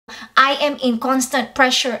I am in constant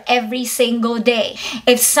pressure every single day.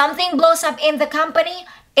 If something blows up in the company,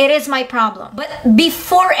 it is my problem. But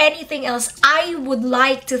before anything else, I would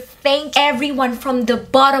like to thank everyone from the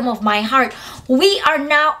bottom of my heart. We are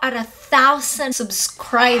now at 1,000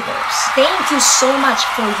 subscribers. Thank you so much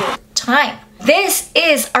for your time. This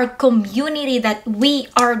is our community that we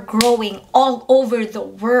are growing all over the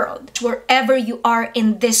world. Wherever you are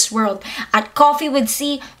in this world, at Coffee with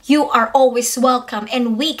C, you are always welcome,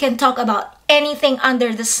 and we can talk about anything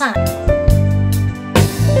under the sun.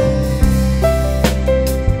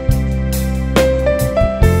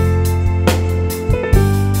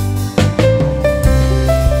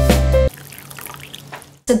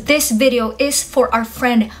 So this video is for our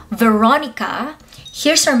friend Veronica.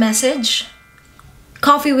 Here's her message.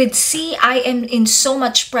 Coffee with C, I am in so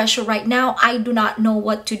much pressure right now. I do not know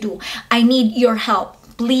what to do. I need your help.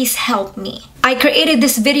 Please help me. I created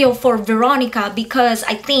this video for Veronica because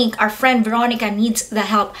I think our friend Veronica needs the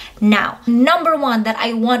help now. Number one that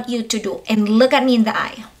I want you to do, and look at me in the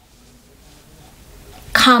eye.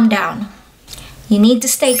 Calm down. You need to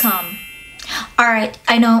stay calm. All right,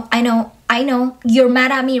 I know. You're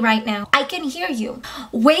mad at me right now. I can hear you.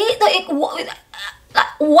 Wait,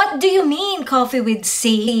 what do you mean, Coffee with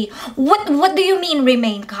C? What do you mean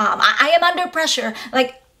remain calm? I am under pressure.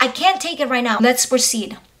 Like, I can't take it right now. Let's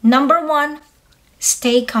proceed. Number one,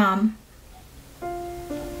 stay calm.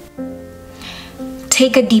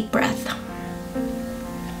 Take a deep breath.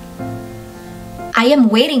 I am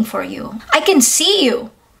waiting for you. I can see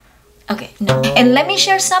you. Okay, no. And let me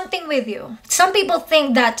share something with you. Some people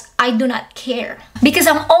think that I do not care because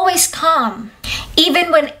I'm always calm,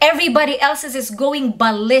 even when everybody else is going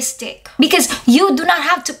ballistic. Because you do not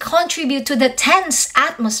have to contribute to the tense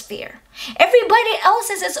atmosphere. Everybody else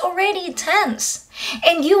is already tense,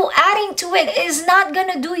 and you adding to it is not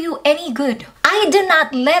gonna do you any good. I do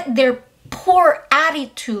not let their poor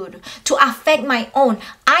attitude to affect my own.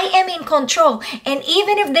 I am in control, and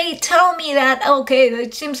even if they tell me that, okay,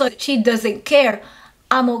 it seems like she doesn't care,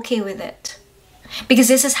 I'm okay with it. Because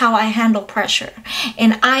this is how I handle pressure,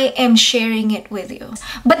 and I am sharing it with you.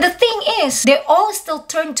 But the thing is, they all still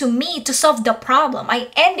turn to me to solve the problem. I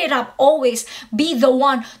ended up always be the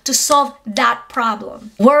one to solve that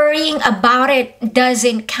problem. Worrying about it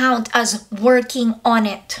doesn't count as working on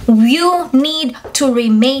it. You need to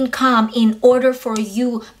remain calm in order for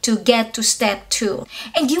you to get to step 2.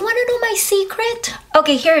 And you want to know my secret?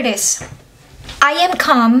 Okay, here it is. I am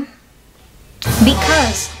calm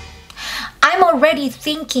because I'm already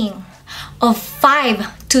thinking of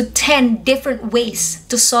 5 to 10 different ways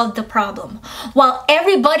to solve the problem, while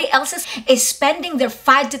everybody else is spending their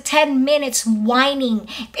 5 to 10 minutes whining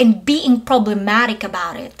and being problematic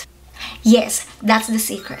about it. Yes, that's the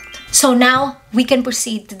secret. So now we can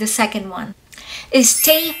proceed to the second one. Is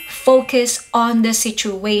stay focused on the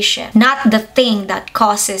situation, not the thing that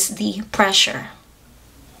causes the pressure.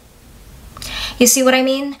 You see what I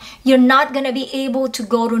mean? You're not going to be able to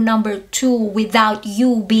go to number 2 without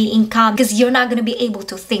you being calm, because you're not going to be able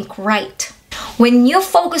to think right. When you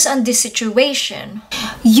focus on this situation,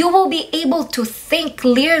 you will be able to think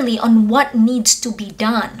clearly on what needs to be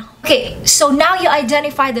done. Okay, so now you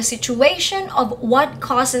identify the situation of what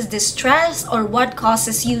causes distress or what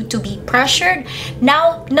causes you to be pressured.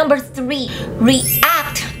 Now, number 3,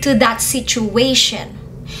 react to that situation.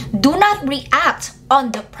 Do not react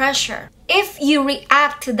on the pressure. If you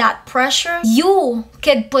react to that pressure, you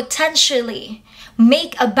could potentially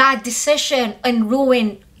make a bad decision and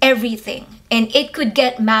ruin everything. And it could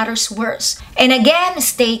get matters worse. And again,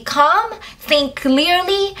 stay calm, think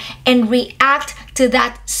clearly, and react to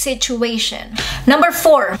that situation. Number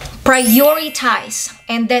 4, prioritize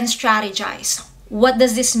and then strategize. What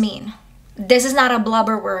does this mean? This is not a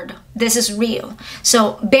blubber word. This is real.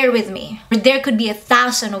 So bear with me. There could be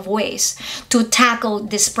 1,000 of ways to tackle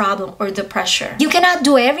this problem or the pressure. You cannot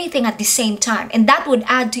do everything at the same time, and that would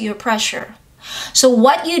add to your pressure. So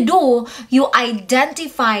what you do, you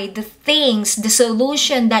identify the things, the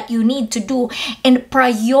solution that you need to do, and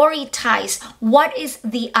prioritize what is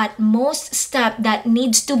the utmost step that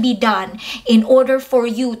needs to be done in order for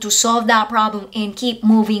you to solve that problem and keep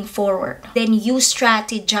moving forward. Then you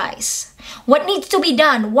strategize. What needs to be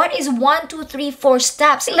done? What is 1, 2, 3, 4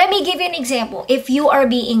 steps? Let me give you an example. If you are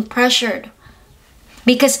being pressured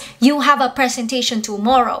because you have a presentation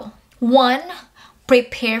tomorrow, 1,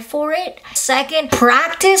 prepare for it. 2,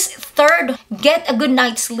 practice. 3, get a good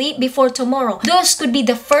night's sleep before tomorrow. Those could be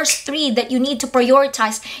the first 3 that you need to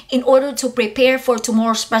prioritize in order to prepare for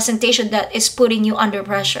tomorrow's presentation that is putting you under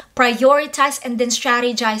pressure. Prioritize and then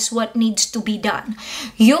strategize what needs to be done.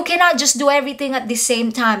 You cannot just do everything at the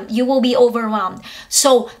same time. You will be overwhelmed.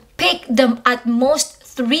 So pick the at most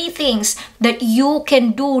 3 things that you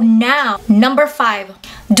can do now. Number 5,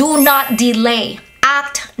 do not delay.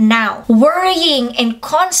 Act now. Worrying and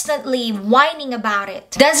constantly whining about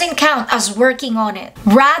it doesn't count as working on it.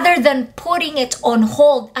 Rather than putting it on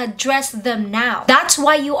hold, address them now. That's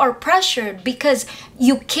why you are pressured, because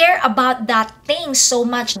you care about that thing so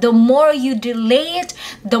much. The more you delay it,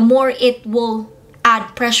 the more it will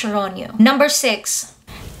add pressure on you. Number 6,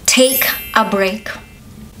 take a break.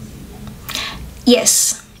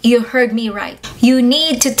 Yes, you heard me right. You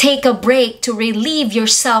need to take a break to relieve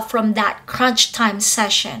yourself from that crunch time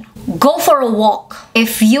session. Go for a walk.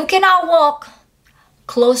 If you cannot walk,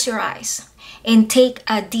 close your eyes and take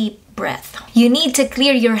a deep breath. You need to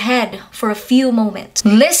clear your head for a few moments.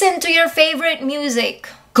 Listen to your favorite music.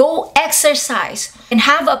 Go exercise and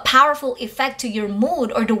have a powerful effect to your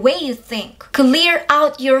mood or the way you think. Clear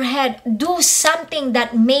out your head. Do something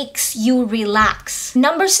that makes you relax.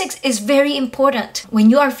 Number 6 is very important. When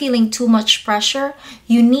you are feeling too much pressure,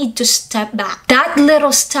 you need to step back. That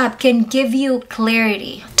little step can give you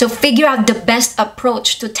clarity to figure out the best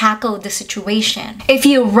approach to tackle the situation. If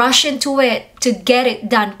you rush into it to get it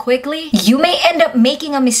done quickly, you may end up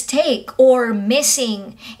making a mistake or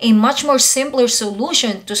missing a much more simpler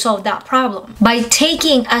solution to solve that problem. By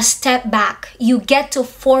taking a step back, you get to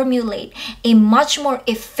formulate a much more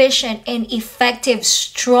efficient and effective,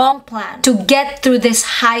 strong plan to get through this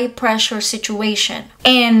high pressure situation.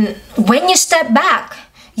 And when you step back,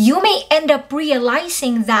 you may end up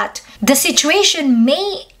realizing that the situation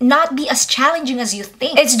may not be as challenging as you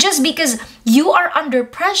think. It's just because you are under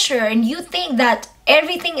pressure and you think that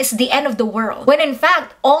everything is the end of the world. When in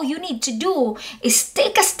fact, all you need to do is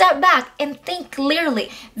take a step back and think clearly.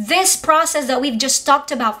 This process that we've just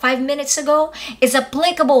talked about 5 minutes ago is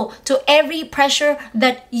applicable to every pressure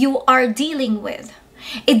that you are dealing with.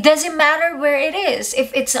 It doesn't matter where it is.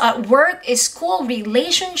 If it's at work, a school,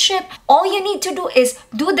 relationship, all you need to do is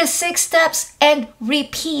do the 6 steps and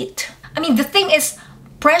repeat. I mean, the thing is,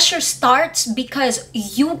 pressure starts because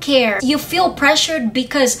you care. You feel pressured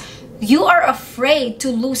because you are afraid to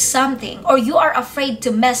lose something, or you are afraid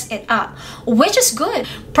to mess it up, which is good.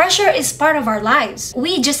 Pressure is part of our lives.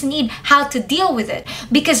 We just need how to deal with it.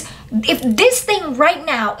 Because if this thing right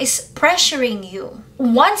now is pressuring you,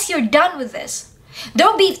 once you're done with this,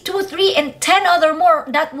 there'll be 2, 3, and 10 other more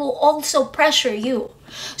that will also pressure you.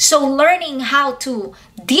 So learning how to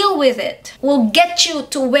deal with it will get you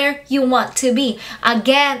to where you want to be.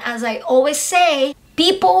 Again, as I always say,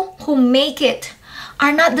 people who make it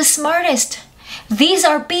are not the smartest. These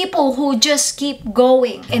are people who just keep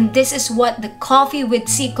going. And this is what the Coffee with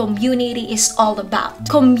C community is all about.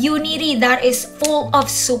 Community that is full of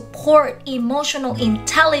support, emotional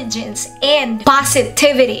intelligence, and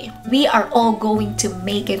positivity. We are all going to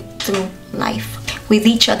make it through life with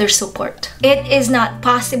each other's support. It is not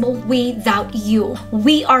possible without you.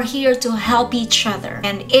 We are here to help each other.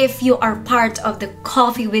 And if you are part of the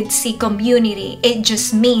Coffee with C community, it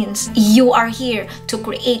just means you are here to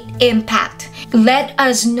create impact. Let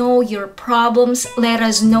us know your problems. Let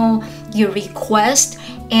us know your request,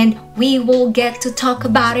 and we will get to talk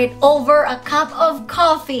about it over a cup of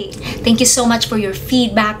coffee. Thank you so much for your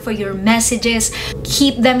feedback, for your messages.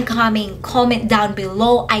 Keep them coming. Comment down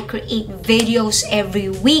below. I create videos every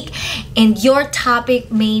week, and your topic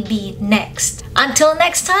may be next. Until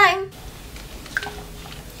next time.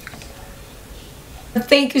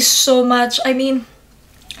 Thank you so much. I mean,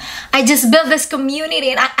 I just built this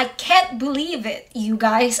community and I can't believe it, you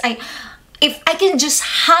guys. If I can just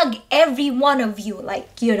hug every one of you,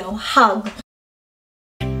 like, you know, hug.